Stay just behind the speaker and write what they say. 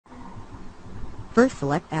First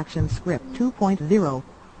select ActionScript 2.0.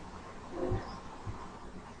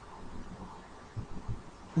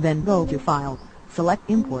 Then go to File, select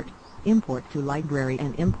Import, import to library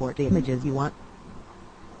and import the images you want.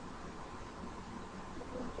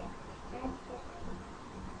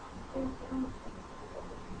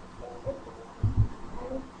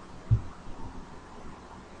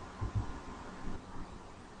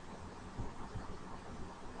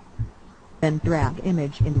 Then drag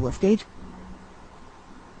image into a stage.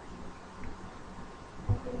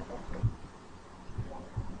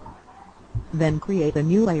 Then create a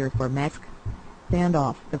new layer for mask. Sand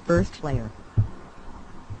off the first layer.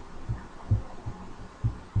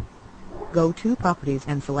 Go to Properties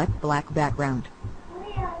and select Black Background.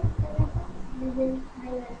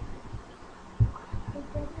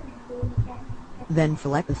 Then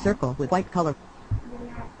select a circle with white color.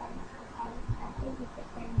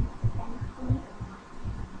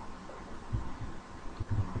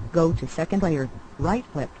 Go to second layer,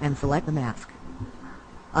 right-click and select the mask.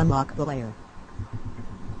 Unlock the layer.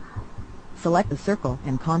 Select the circle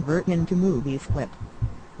and convert into movie clip.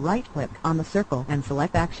 Right-click on the circle and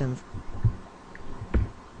select Actions.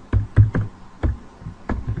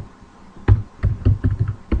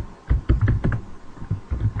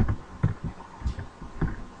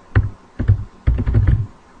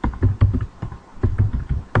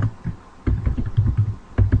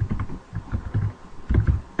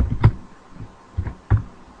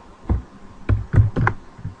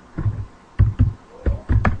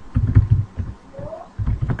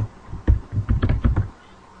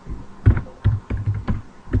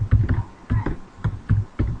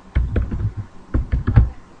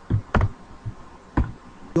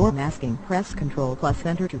 You're masking. Press Ctrl plus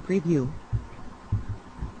Enter to preview.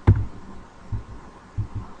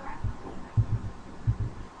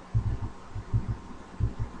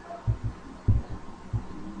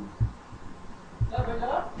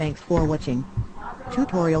 Thanks for watching.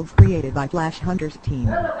 Tutorials created by Flash Hunters team.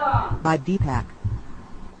 By Deepak.